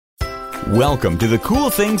Welcome to the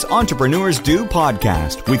Cool Things Entrepreneurs Do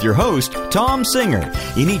podcast with your host, Tom Singer.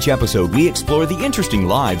 In each episode, we explore the interesting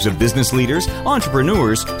lives of business leaders,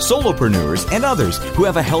 entrepreneurs, solopreneurs, and others who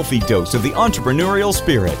have a healthy dose of the entrepreneurial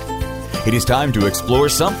spirit. It is time to explore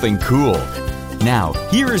something cool. Now,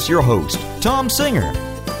 here is your host, Tom Singer.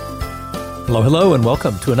 Hello, and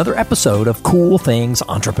welcome to another episode of Cool Things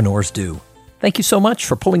Entrepreneurs Do. Thank you so much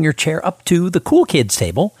for pulling your chair up to the cool kids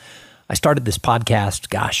table. I started this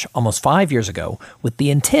podcast, almost 5 years ago with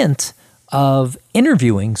the intent of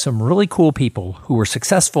interviewing some really cool people who were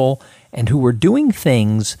successful and who were doing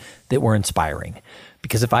things that were inspiring.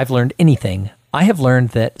 Because if I've learned anything, I have learned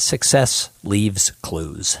that success leaves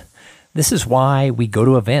clues. This is why we go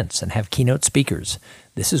to events and have keynote speakers.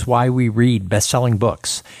 This is why we read best-selling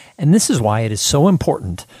books. And this is why it is so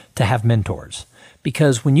important to have mentors.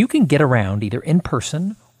 Because when you can get around either in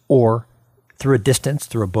person or through a distance,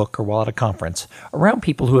 through a book, or while at a conference, around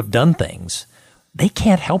people who have done things, they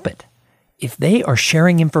can't help it. If they are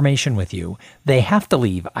sharing information with you, they have to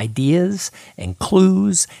leave ideas and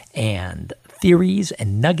clues and theories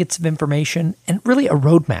and nuggets of information and really a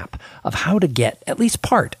roadmap of how to get at least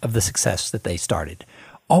part of the success that they started.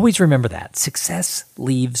 Always remember that. Success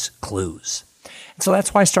leaves clues. And so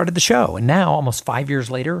that's why I started the show. And now, almost 5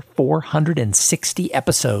 years later, 460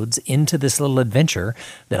 episodes into this little adventure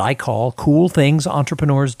that I call Cool Things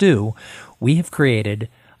Entrepreneurs Do, we have created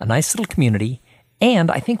a nice little community,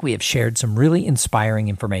 and I think we have shared some really inspiring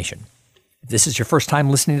information. If this is your first time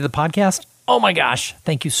listening to the podcast, oh my gosh,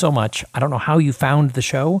 thank you so much. I don't know how you found the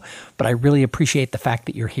show, but I really appreciate the fact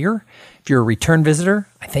that you're here. If you're a return visitor,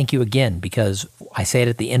 I thank you again, because I say it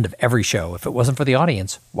at the end of every show. If it wasn't for the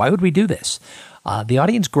audience, why would we do this? The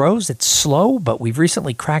audience grows. It's slow, but we've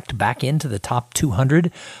recently cracked back into the top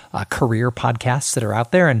 200 career podcasts that are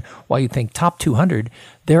out there. And while you think top 200,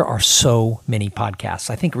 there are so many podcasts.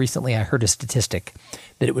 I think recently I heard a statistic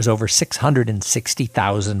that it was over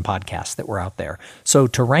 660,000 podcasts that were out there. So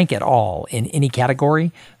to rank at all in any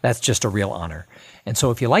category, that's just a real honor. And so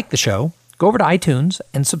if you like the show, go over to iTunes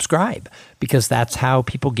and subscribe, because that's how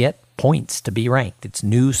people get points to be ranked. It's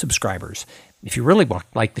new subscribers. If you really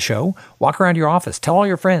like the show, walk around your office, tell all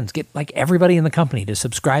your friends, get like everybody in the company to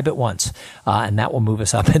subscribe at once, and that will move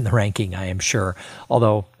us up in the ranking, I am sure.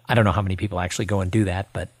 Although I don't know how many people actually go and do that,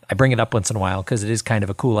 but I bring it up once in a while because it is kind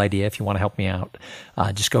of a cool idea. If you want to help me out,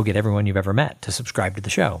 just go get everyone you've ever met to subscribe to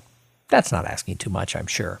the show. That's not asking too much, I'm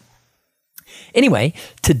sure. Anyway,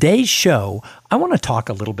 today's show, I want to talk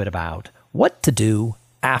a little bit about what to do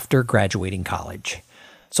after graduating college.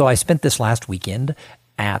 So I spent this last weekend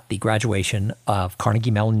at the graduation of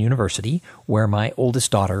Carnegie Mellon University, where my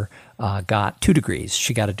oldest daughter got 2 degrees.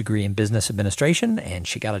 She got a degree in business administration, and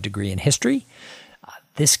she got a degree in history.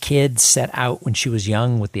 This kid set out when she was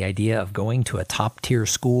young with the idea of going to a top-tier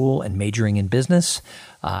school and majoring in business.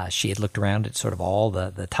 She had looked around at sort of all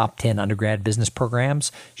the top 10 undergrad business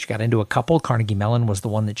programs. She got into a couple. Carnegie Mellon was the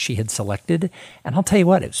one that she had selected. And I'll tell you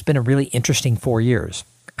what, it's been a really interesting 4 years.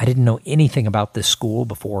 I didn't know anything about this school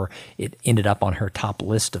before it ended up on her top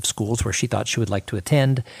list of schools where she thought she would like to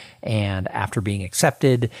attend. And after being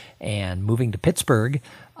accepted and moving to Pittsburgh,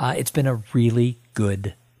 it's been a really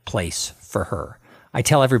good place for her. I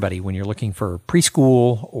tell everybody, when you're looking for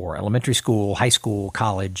preschool or elementary school, high school,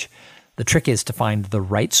 college, the trick is to find the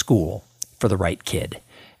right school for the right kid.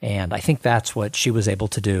 And I think that's what she was able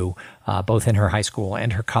to do, both in her high school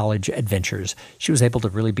and her college adventures. She was able to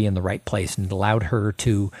really be in the right place, and it allowed her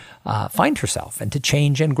to find herself and to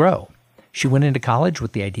change and grow. She went into college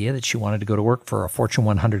with the idea that she wanted to go to work for a Fortune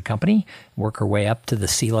 100 company, work her way up to the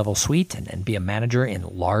C-level suite, and be a manager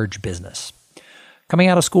in large business. Coming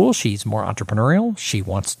out of school, she's more entrepreneurial. She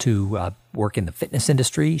wants to work in the fitness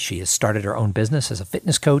industry. She has started her own business as a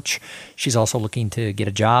fitness coach. She's also looking to get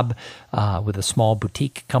a job with a small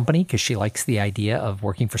boutique company because she likes the idea of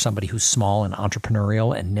working for somebody who's small and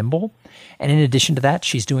entrepreneurial and nimble. And in addition to that,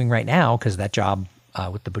 she's doing right now, because that job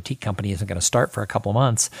with the boutique company isn't going to start for a couple of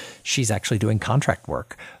months, she's actually doing contract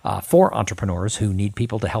work for entrepreneurs who need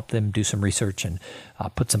people to help them do some research and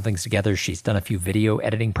put some things together. She's done a few video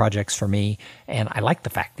editing projects for me, and I like the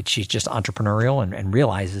fact that she's just entrepreneurial and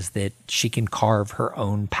realizes that she can carve her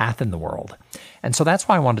own path in the world. And so that's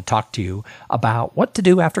why I wanted to talk to you about what to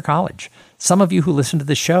do after college. Some of you who listen to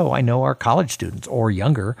the show, I know, are college students or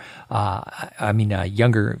younger.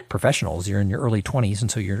 Younger professionals. You're in your early 20s, and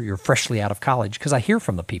so you're freshly out of college, because I hear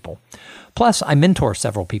from the people. Plus, I mentor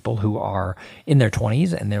several people who are in their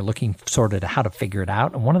 20s, and they're looking sort of how to figure it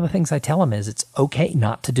out. And one of the things I tell them is it's okay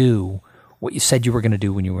not to do what you said you were going to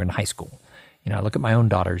do when you were in high school. I look at my own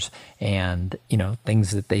daughters and,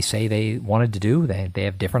 things that they say they wanted to do, they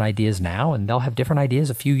have different ideas now, and they'll have different ideas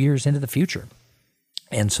a few years into the future.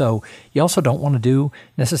 And so you also don't want to do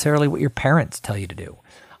necessarily what your parents tell you to do.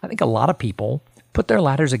 I think a lot of people put their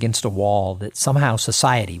ladders against a wall that somehow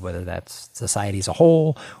society, whether that's society as a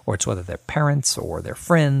whole, or it's whether their parents or their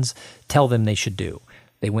friends tell them they should do.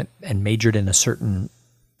 They went and majored in a certain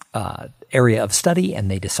area of study,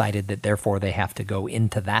 and they decided that therefore they have to go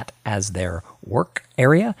into that as their work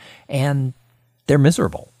area, and they're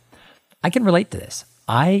miserable. I can relate to this.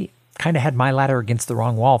 I kind of had my ladder against the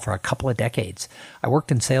wrong wall for a couple of decades. I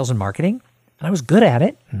worked in sales and marketing, and I was good at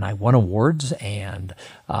it, and I won awards, and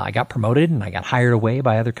I got promoted, and I got hired away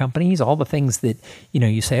by other companies, all the things that,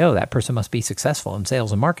 you say, oh, that person must be successful in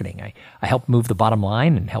sales and marketing. I helped move the bottom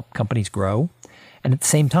line and help companies grow. And at the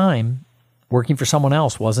same time, working for someone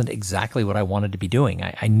else wasn't exactly what I wanted to be doing.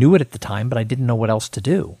 I knew it at the time, but I didn't know what else to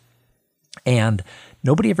do. And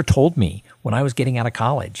nobody ever told me when I was getting out of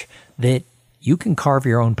college that you can carve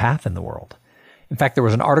your own path in the world. In fact, there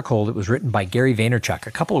was an article that was written by Gary Vaynerchuk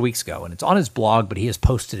a couple of weeks ago, and it's on his blog, but he has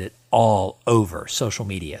posted it all over social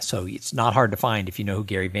media. So it's not hard to find if you know who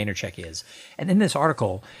Gary Vaynerchuk is. And in this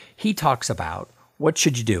article, he talks about what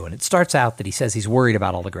should you do? And it starts out that he says he's worried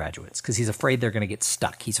about all the graduates because he's afraid they're going to get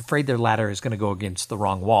stuck. He's afraid their ladder is going to go against the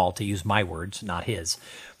wrong wall, to use my words, not his.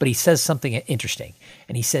 But he says something interesting.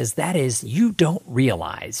 And he says, that is, you don't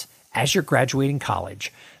realize as you're graduating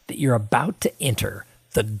college that you're about to enter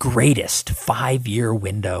the greatest 5-year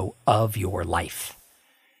window of your life.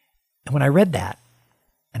 And when I read that,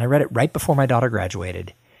 and I read it right before my daughter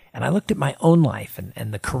graduated, and I looked at my own life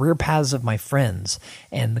and the career paths of my friends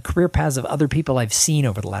and the career paths of other people I've seen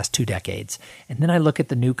over the last 2 decades. And then I look at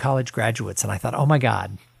the new college graduates and I thought, oh my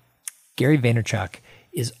God, Gary Vaynerchuk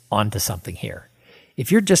is onto something here.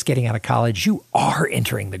 If you're just getting out of college, you are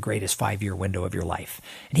entering the greatest 5-year window of your life.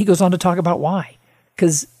 And he goes on to talk about why.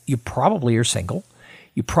 Because you probably are single.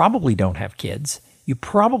 You probably don't have kids. You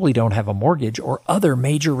probably don't have a mortgage or other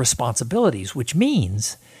major responsibilities, which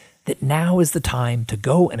means that now is the time to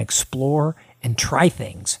go and explore and try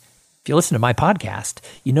things. If you listen to my podcast,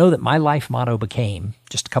 you know that my life motto became,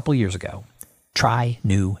 just a couple of years ago, try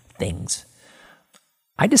new things.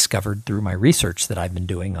 I discovered through my research that I've been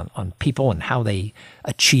doing on people and how they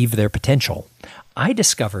achieve their potential, I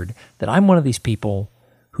discovered that I'm one of these people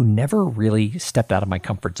who never really stepped out of my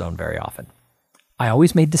comfort zone very often. I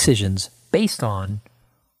always made decisions based on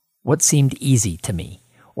what seemed easy to me,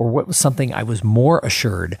 or what was something I was more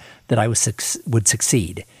assured that I would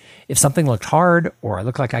succeed. If something looked hard or I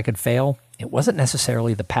looked like I could fail, it wasn't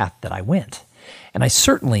necessarily the path that I went. And I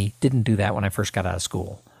certainly didn't do that when I first got out of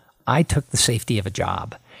school. I took the safety of a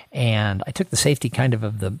job, and I took the safety kind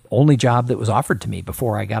of the only job that was offered to me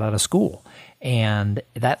before I got out of school. And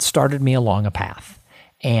that started me along a path.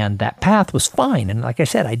 And that path was fine. And like I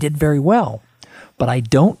said, I did very well. But I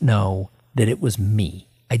don't know that it was me.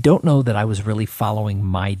 I don't know that I was really following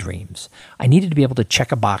my dreams. I needed to be able to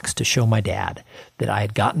check a box to show my dad that I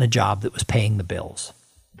had gotten a job that was paying the bills.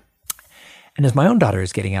 And as my own daughter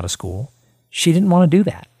is getting out of school, she didn't want to do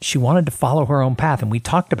that. She wanted to follow her own path, and we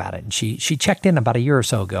talked about it. And she checked in about a year or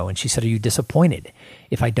so ago, and she said, are you disappointed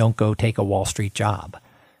if I don't go take a Wall Street job?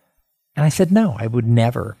 And I said, no, I would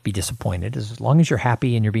never be disappointed as long as you're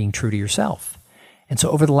happy and you're being true to yourself. And so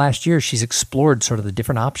over the last year, she's explored sort of the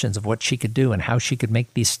different options of what she could do and how she could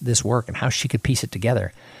make this work and how she could piece it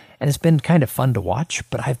together. And it's been kind of fun to watch,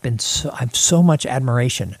 but I've so much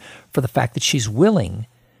admiration for the fact that she's willing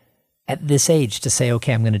at this age to say,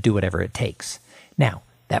 okay, I'm going to do whatever it takes. Now,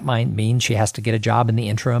 that might mean she has to get a job in the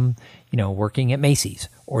interim, working at Macy's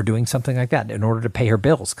or doing something like that in order to pay her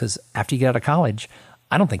bills. Because after you get out of college,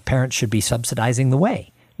 I don't think parents should be subsidizing the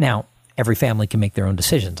way. Now, every family can make their own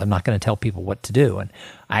decisions. I'm not going to tell people what to do. And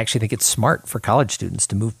I actually think it's smart for college students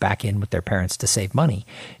to move back in with their parents to save money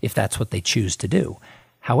if that's what they choose to do.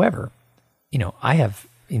 However, I have,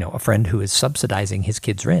 a friend who is subsidizing his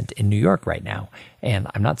kid's rent in New York right now. And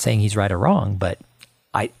I'm not saying he's right or wrong, but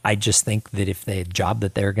I just think that if the job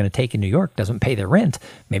that they're going to take in New York doesn't pay their rent,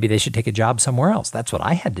 maybe they should take a job somewhere else. That's what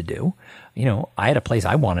I had to do. I had a place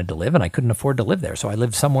I wanted to live and I couldn't afford to live there. So I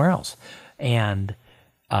lived somewhere else. And,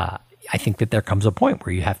 I think that there comes a point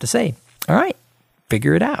where you have to say, all right,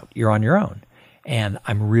 figure it out. You're on your own. And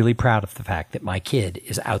I'm really proud of the fact that my kid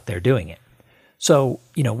is out there doing it. So,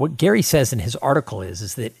 what Gary says in his article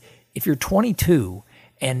is that if you're 22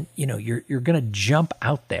 and, you're going to jump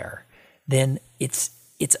out there, then it's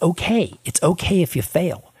okay. It's okay if you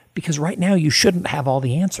fail, because right now you shouldn't have all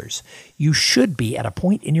the answers. You should be at a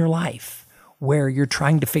point in your life where you're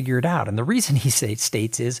trying to figure it out. And the reason he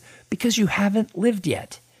states is because you haven't lived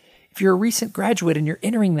yet. If you're a recent graduate and you're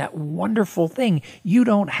entering that wonderful thing, you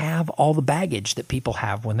don't have all the baggage that people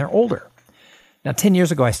have when they're older. Now, 10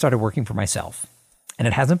 years ago, I started working for myself, and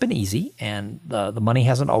it hasn't been easy, and the money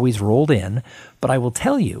hasn't always rolled in. But I will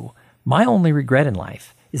tell you, my only regret in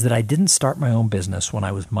life is that I didn't start my own business when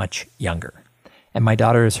I was much younger. And my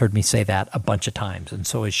daughter has heard me say that a bunch of times. And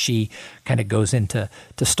so as she kind of goes into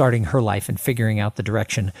starting her life and figuring out the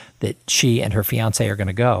direction that she and her fiance are going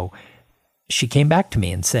to go, she came back to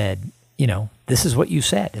me and said, this is what you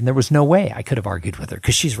said. And there was no way I could have argued with her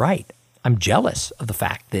because she's right. I'm jealous of the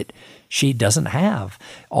fact that she doesn't have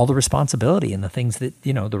all the responsibility and the things that,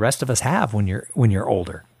 the rest of us have when you're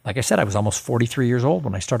older. Like I said, I was almost 43 years old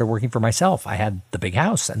when I started working for myself. I had the big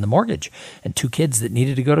house and the mortgage and 2 kids that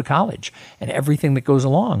needed to go to college and everything that goes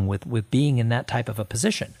along with being in that type of a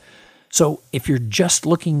position. So if you're just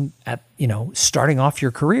looking at, starting off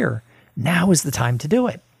your career, now is the time to do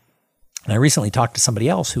it. And I recently talked to somebody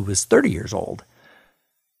else who was 30 years old,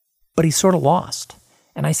 but he's sort of lost.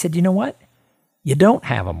 And I said, you know what? You don't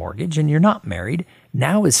have a mortgage and you're not married.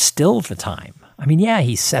 Now is still the time. I mean, yeah,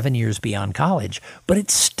 he's 7 years beyond college, but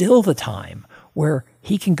it's still the time where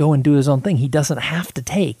he can go and do his own thing. He doesn't have to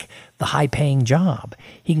take the high-paying job.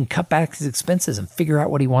 He can cut back his expenses and figure out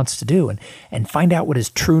what he wants to do and find out what his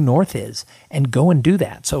true north is and go and do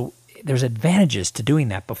that. So there's advantages to doing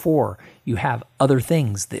that before you have other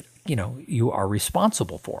things that, you are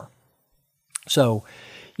responsible for. So,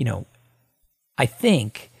 I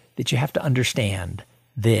think that you have to understand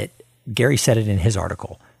that Gary said it in his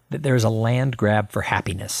article, that there's a land grab for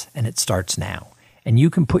happiness, and it starts now. And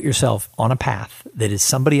you can put yourself on a path that is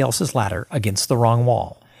somebody else's ladder against the wrong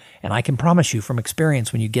wall. And I can promise you from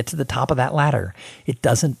experience, when you get to the top of that ladder, it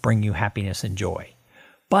doesn't bring you happiness and joy.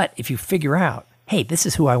 But if you figure out, hey, this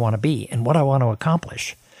is who I want to be and what I want to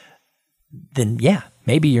accomplish, then yeah,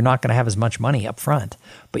 maybe you're not going to have as much money up front,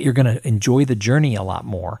 but you're going to enjoy the journey a lot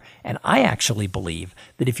more. And I actually believe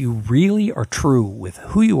that if you really are true with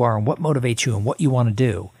who you are and what motivates you and what you want to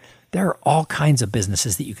do, there are all kinds of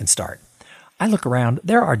businesses that you can start. I look around,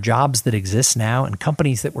 there are jobs that exist now and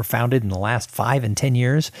companies that were founded in the last 5 and 10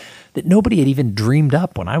 years that nobody had even dreamed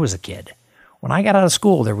up when I was a kid. When I got out of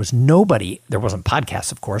school, there was nobody, there wasn't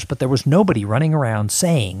podcasts, of course, but there was nobody running around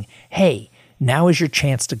saying, hey, now is your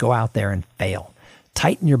chance to go out there and fail.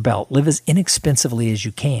 Tighten your belt, live as inexpensively as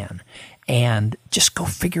you can, and just go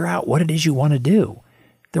figure out what it is you want to do.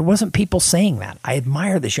 There wasn't people saying that. I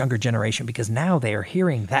admire this younger generation because now they are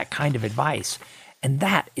hearing that kind of advice, and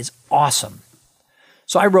that is awesome.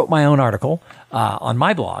 So I wrote my own article on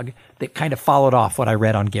my blog that kind of followed off what I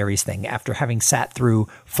read on Gary's thing. After having sat through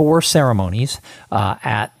 4 ceremonies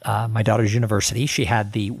at my daughter's university, she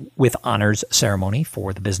had the with honors ceremony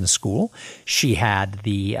for the business school. She had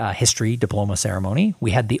the history diploma ceremony.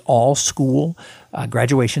 We had the all school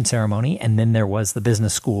graduation ceremony. And then there was the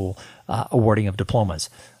business school awarding of diplomas.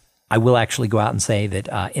 I will actually go out and say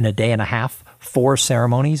that in a day and a half, 4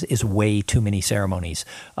 ceremonies is way too many ceremonies.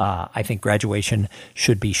 I think graduation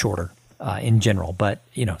should be shorter in general, but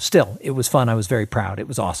still, it was fun. I was very proud. It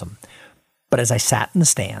was awesome. But as I sat in the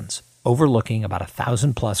stands overlooking about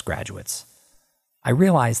 1,000+ graduates, I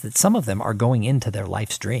realized that some of them are going into their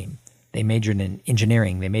life's dream. They majored in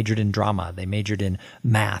engineering, they majored in drama, they majored in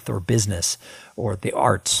math or business or the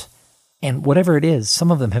arts. And whatever it is,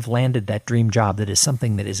 some of them have landed that dream job that is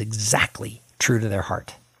something that is exactly true to their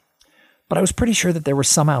heart. But I was pretty sure that there were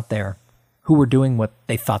some out there who were doing what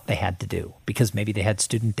they thought they had to do because maybe they had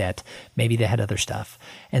student debt, maybe they had other stuff.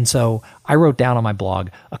 And so I wrote down on my blog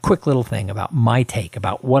a quick little thing about my take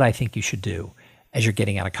about what I think you should do as you're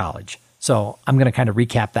getting out of college. So I'm going to kind of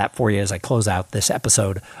recap that for you as I close out this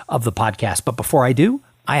episode of the podcast. But before I do,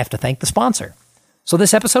 I have to thank the sponsor. So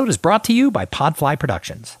this episode is brought to you by Podfly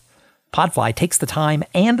Productions. Podfly takes the time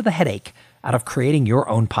and the headache out of creating your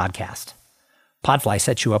own podcast. Podfly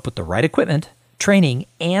sets you up with the right equipment, training,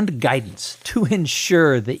 and guidance to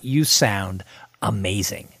ensure that you sound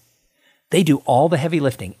amazing. They do all the heavy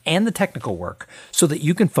lifting and the technical work so that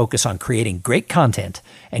you can focus on creating great content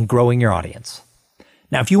and growing your audience.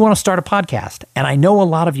 Now, if you want to start a podcast, and I know a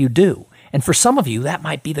lot of you do, and for some of you, that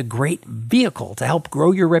might be the great vehicle to help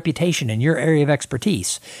grow your reputation in your area of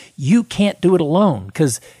expertise, you can't do it alone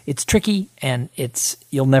because it's tricky and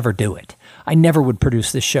you'll never do it. I never would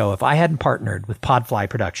produce this show if I hadn't partnered with Podfly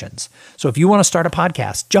Productions. So if you want to start a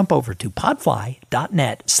podcast, jump over to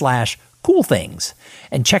podfly.net/coolthings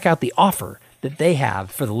and check out the offer that they have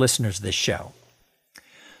for the listeners of this show.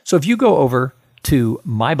 So if you go over to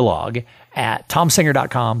my blog at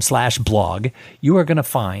tomsinger.com/blog, you are going to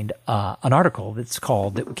find an article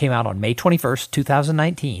that came out on May 21st,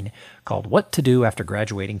 2019, called What to Do After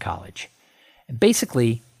Graduating College. And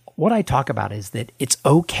basically, what I talk about is that it's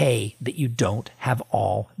okay that you don't have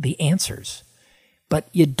all the answers. But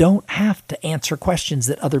you don't have to answer questions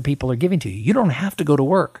that other people are giving to you. You don't have to go to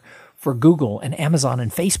work for Google and Amazon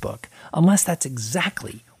and Facebook unless that's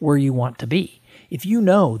exactly where you want to be. If you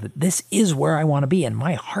know that this is where I want to be and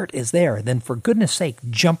my heart is there, then for goodness sake,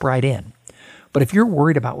 jump right in. But if you're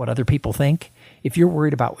worried about what other people think, if you're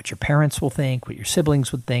worried about what your parents will think, what your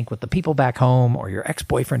siblings would think, what the people back home or your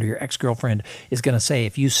ex-boyfriend or your ex-girlfriend is going to say,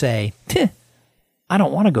 if you say, I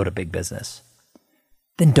don't want to go to big business,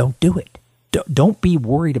 then don't do it. Don't be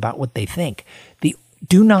worried about what they think.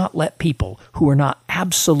 Do not let people who are not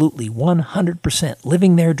absolutely 100%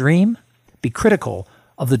 living their dream be critical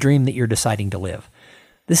of the dream that you're deciding to live.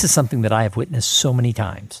 This is something that I have witnessed so many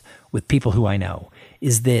times with people who I know,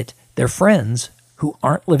 is that their friends who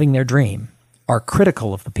aren't living their dream are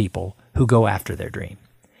critical of the people who go after their dream.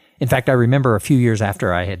 In fact, I remember a few years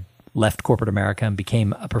after I had left corporate America and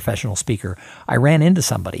became a professional speaker, I ran into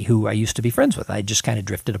somebody who I used to be friends with. I just kind of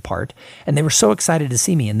drifted apart, and they were so excited to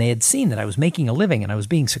see me, and they had seen that I was making a living and I was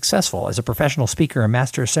being successful as a professional speaker and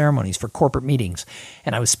master of ceremonies for corporate meetings,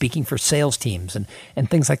 and I was speaking for sales teams and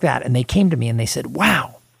things like that. And they came to me and they said,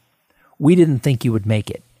 wow, we didn't think you would make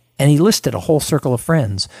it. And he listed a whole circle of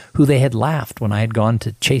friends who they had laughed when I had gone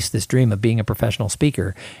to chase this dream of being a professional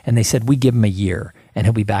speaker. And they said, we give him a year and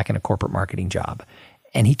he'll be back in a corporate marketing job.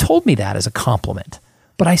 And he told me that as a compliment.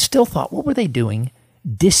 But I still thought, what were they doing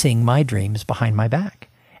dissing my dreams behind my back?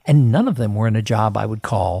 And none of them were in a job I would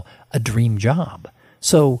call a dream job.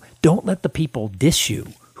 So don't let the people diss you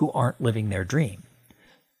who aren't living their dream.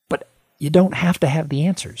 But you don't have to have the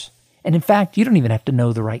answers. And in fact, you don't even have to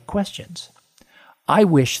know the right questions. I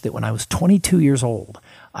wish that when I was 22 years old,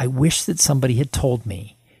 I wish that somebody had told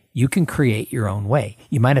me, you can create your own way.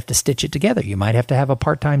 You might have to stitch it together. You might have to have a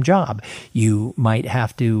part-time job. You might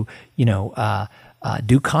have to,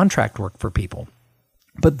 do contract work for people.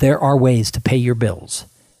 But there are ways to pay your bills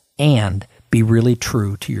and be really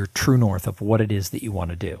true to your true north of what it is that you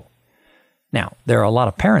want to do. Now, there are a lot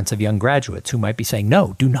of parents of young graduates who might be saying,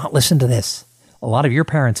 no, do not listen to this. A lot of your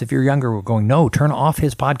parents, if you're younger, were going, no, turn off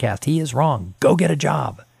his podcast. He is wrong. Go get a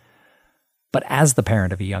job. But as the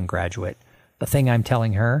parent of a young graduate, the thing I'm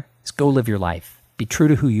telling her is go live your life. Be true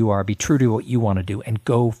to who you are. Be true to what you want to do and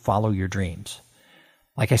go follow your dreams.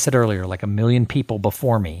 Like I said earlier, like a million people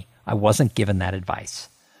before me, I wasn't given that advice.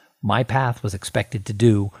 My path was expected to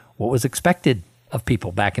do what was expected of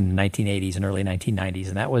people back in the 1980s and early 1990s.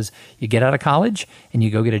 And that was you get out of college and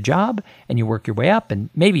you go get a job and you work your way up, and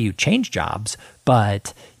maybe you change jobs,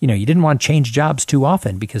 but you didn't want to change jobs too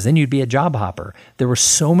often because then you'd be a job hopper. There were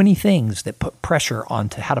so many things that put pressure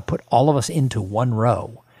onto how to put all of us into one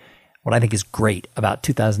row. What I think is great about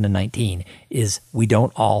 2019 is we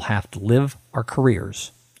don't all have to live our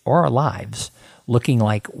careers or our lives looking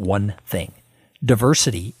like one thing.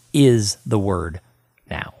 Diversity is the word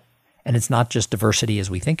now. And it's not just diversity as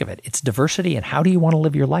we think of it. It's diversity in how do you want to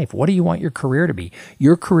live your life? What do you want your career to be?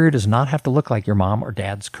 Your career does not have to look like your mom or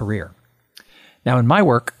dad's career. Now, in my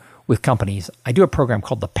work with companies, I do a program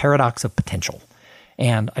called the Paradox of Potential.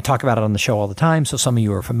 And I talk about it on the show all the time, so some of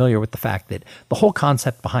you are familiar with the fact that the whole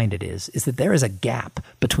concept behind it is that there is a gap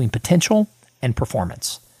between potential and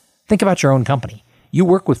performance. Think about your own company. You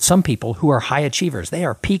work with some people who are high achievers. They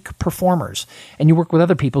are peak performers. And you work with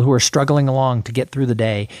other people who are struggling along to get through the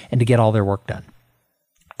day and to get all their work done.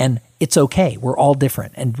 And it's okay. We're all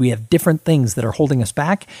different. And we have different things that are holding us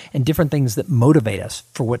back and different things that motivate us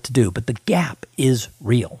for what to do. But the gap is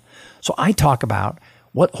real. So I talk about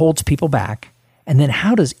what holds people back, and then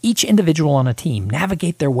how does each individual on a team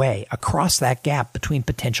navigate their way across that gap between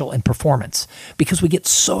potential and performance? Because we get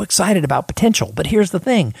so excited about potential. But here's the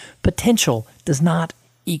thing, potential does not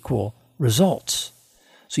equal results.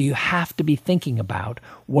 So you have to be thinking about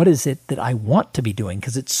what is it that I want to be doing,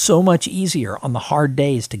 because it's so much easier on the hard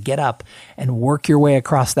days to get up and work your way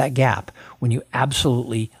across that gap when you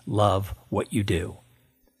absolutely love what you do.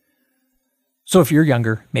 So if you're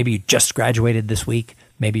younger, maybe you just graduated this week,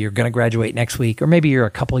 maybe you're going to graduate next week, or maybe you're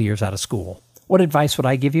a couple of years out of school. What advice would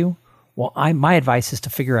I give you? Well, my advice is to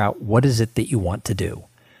figure out what is it that you want to do.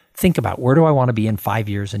 Think about where do I want to be in 5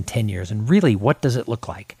 years and 10 years, and really what does it look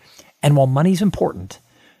like? And while money's important,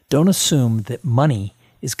 don't assume that money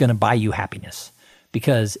is going to buy you happiness,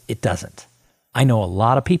 because it doesn't. I know a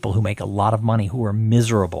lot of people who make a lot of money who are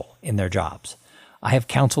miserable in their jobs. I have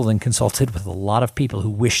counseled and consulted with a lot of people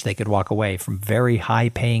who wish they could walk away from very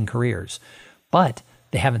high-paying careers, but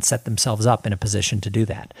they haven't set themselves up in a position to do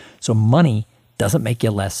that. So money doesn't make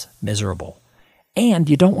you less miserable. And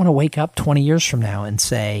you don't want to wake up 20 years from now and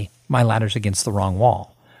say, my ladder's against the wrong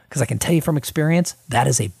wall. Because I can tell you from experience, that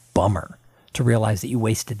is a bummer. to realize that you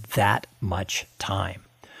wasted that much time.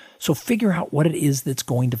 So figure out what it is that's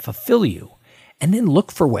going to fulfill you, and then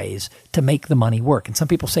look for ways to make the money work. And some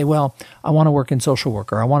people say, well, I want to work in social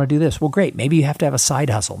work, or I want to do this. Well, great. Maybe you have to have a side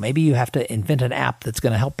hustle. Maybe you have to invent an app that's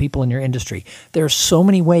going to help people in your industry. There are so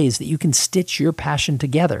many ways that you can stitch your passion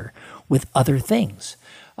together with other things.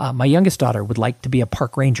 My youngest daughter would like to be a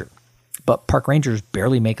park ranger, but park rangers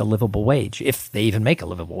barely make a livable wage, if they even make a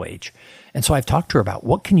livable wage. And so I've talked to her about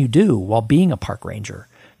what can you do while being a park ranger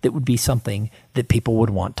that would be something that people would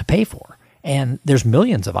want to pay for. And there's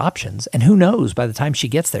millions of options. And who knows, by the time she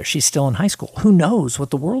gets there, she's still in high school. Who knows what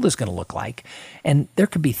the world is going to look like? And there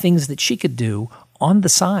could be things that she could do on the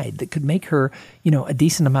side that could make her, a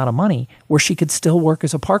decent amount of money where she could still work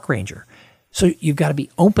as a park ranger. So you've got to be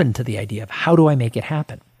open to the idea of, how do I make it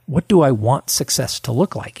happen? What do I want success to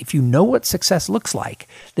look like? If you know what success looks like,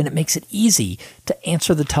 then it makes it easy to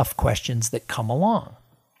answer the tough questions that come along.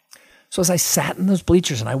 So as I sat in those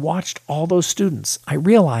bleachers and I watched all those students, I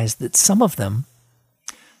realized that some of them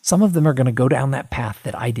are going to go down that path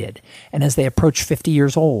that I did. And as they approach 50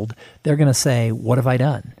 years old, they're going to say, what have I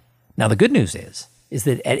done? Now, the good news is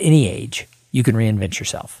that at any age, you can reinvent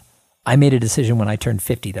yourself. I made a decision when I turned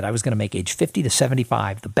 50 that I was going to make age 50 to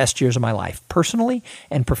 75 the best years of my life, personally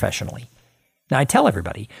and professionally. Now, I tell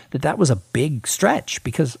everybody that was a big stretch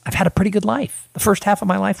because I've had a pretty good life. The first half of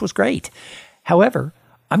my life was great. However,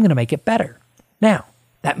 I'm going to make it better. Now,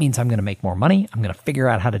 that means I'm going to make more money. I'm going to figure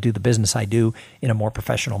out how to do the business I do in a more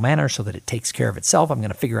professional manner so that it takes care of itself. I'm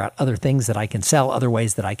going to figure out other things that I can sell, other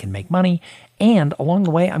ways that I can make money. And along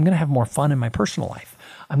the way, I'm going to have more fun in my personal life.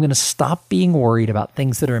 I'm going to stop being worried about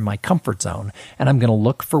things that are in my comfort zone, and I'm going to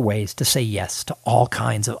look for ways to say yes to all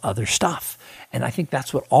kinds of other stuff. And I think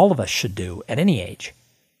that's what all of us should do at any age.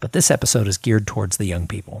 But this episode is geared towards the young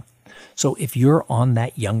people. So if you're on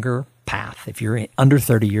that younger path, if you're under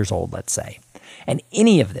 30 years old, let's say, and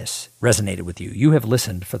any of this resonated with you, you have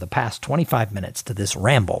listened for the past 25 minutes to this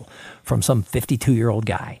ramble from some 52-year-old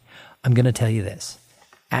guy, I'm going to tell you this.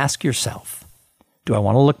 Ask yourself, do I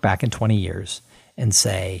want to look back in 20 years and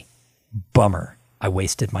say, bummer, I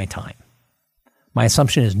wasted my time? My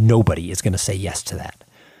assumption is nobody is going to say yes to that.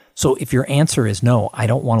 So if your answer is no, I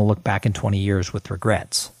don't want to look back in 20 years with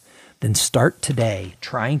regrets, then start today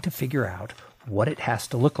trying to figure out what it has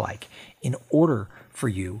to look like in order for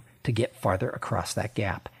you to get farther across that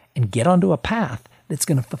gap and get onto a path that's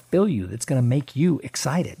going to fulfill you, that's going to make you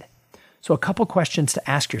excited. So a couple questions to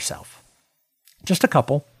ask yourself, just a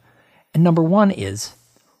couple. And number one is,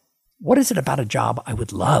 what is it about a job I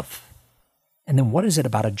would love? And then what is it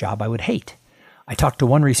about a job I would hate? I talked to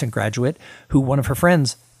one recent graduate who one of her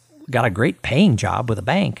friends got a great paying job with a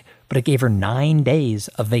bank, but it gave her 9 days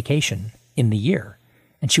of vacation in the year.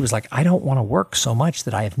 And she was like, I don't want to work so much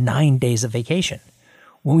that I have 9 days of vacation.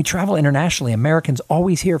 When we travel internationally, Americans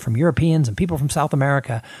always hear from Europeans and people from South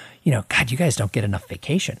America, God, you guys don't get enough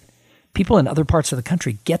vacation. People in other parts of the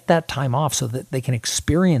country get that time off so that they can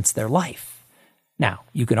experience their life. Now,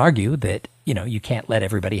 you can argue that, you can't let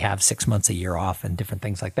everybody have 6 months a year off and different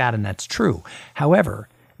things like that, and that's true. However,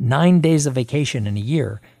 9 days of vacation in a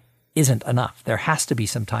year isn't enough. There has to be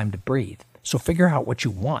some time to breathe. So figure out what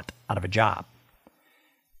you want out of a job.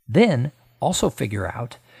 Then also figure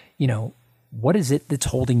out, what is it that's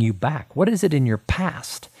holding you back? What is it in your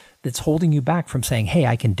past that's holding you back from saying, hey,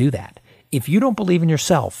 I can do that? If you don't believe in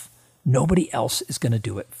yourself, nobody else is going to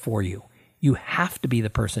do it for you. You have to be the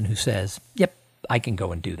person who says, yep, I can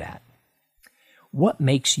go and do that. What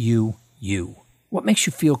makes you you? What makes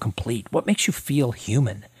you feel complete? What makes you feel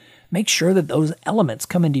human? Make sure that those elements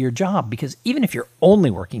come into your job, because even if you're only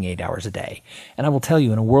working 8 hours a day, and I will tell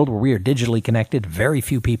you, in a world where we are digitally connected, very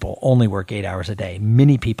few people only work 8 hours a day.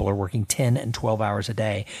 Many people are working 10 and 12 hours a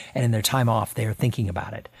day, and in their time off, they are thinking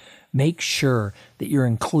about it. Make sure that you're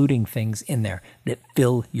including things in there that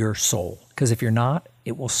fill your soul, because if you're not,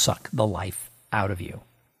 it will suck the life out of you.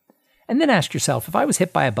 And then ask yourself, if I was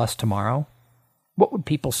hit by a bus tomorrow, what would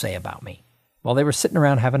people say about me? While they were sitting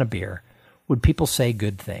around having a beer, would people say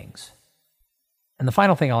good things? And the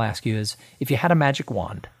final thing I'll ask you is, if you had a magic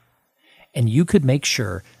wand and you could make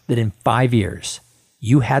sure that in 5 years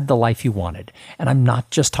you had the life you wanted, and I'm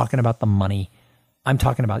not just talking about the money, I'm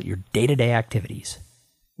talking about your day-to-day activities,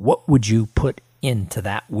 what would you put into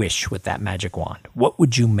that wish with that magic wand? What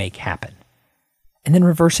would you make happen? And then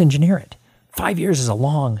reverse engineer it. 5 years is a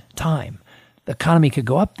long time. The economy could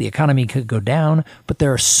go up, the economy could go down, but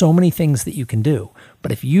there are so many things that you can do.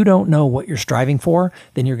 But if you don't know what you're striving for,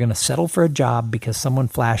 then you're going to settle for a job because someone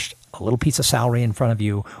flashed a little piece of salary in front of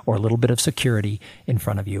you, or a little bit of security in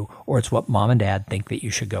front of you, or it's what mom and dad think that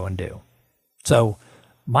you should go and do. So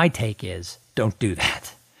my take is, don't do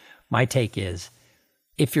that. My take is,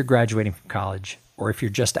 if you're graduating from college or if you're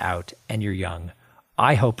just out and you're young,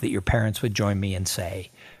 I hope that your parents would join me and say,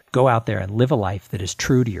 go out there and live a life that is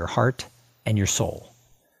true to your heart and your soul.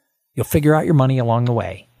 You'll figure out your money along the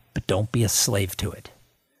way, but don't be a slave to it.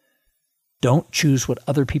 Don't choose what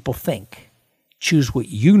other people think. Choose what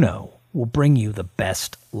you know will bring you the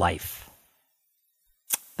best life.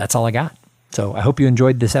 That's all I got. So I hope you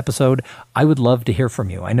enjoyed this episode. I would love to hear from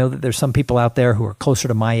you. I know that there's some people out there who are closer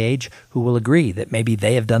to my age who will agree that maybe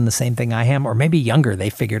they have done the same thing I am, or maybe younger, they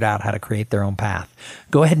figured out how to create their own path.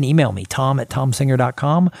 Go ahead and email me,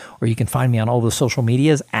 tom@tomsinger.com, or you can find me on all the social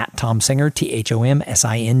medias at Tom Singer,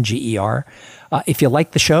 THOMSINGER. If you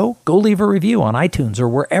like the show, go leave a review on iTunes or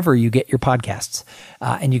wherever you get your podcasts.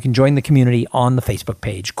 And you can join the community on the Facebook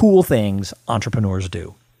page, Cool Things Entrepreneurs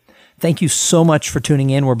Do. Thank you so much for tuning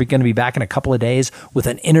in. We're going to be back in a couple of days with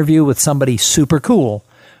an interview with somebody super cool.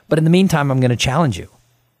 But in the meantime, I'm going to challenge you.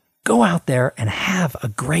 Go out there and have a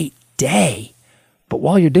great day. But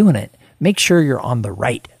while you're doing it, make sure you're on the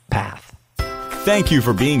right path. Thank you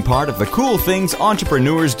for being part of the Cool Things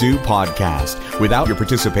Entrepreneurs Do podcast. Without your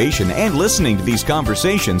participation and listening to these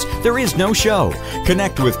conversations, there is no show.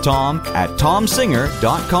 Connect with Tom at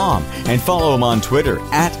tomsinger.com and follow him on Twitter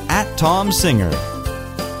at @TomSinger.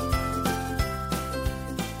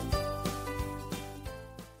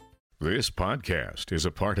 This podcast is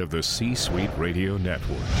a part of the C-Suite Radio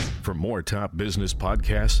Network. For more top business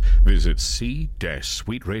podcasts, visit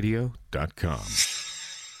c-suiteradio.com.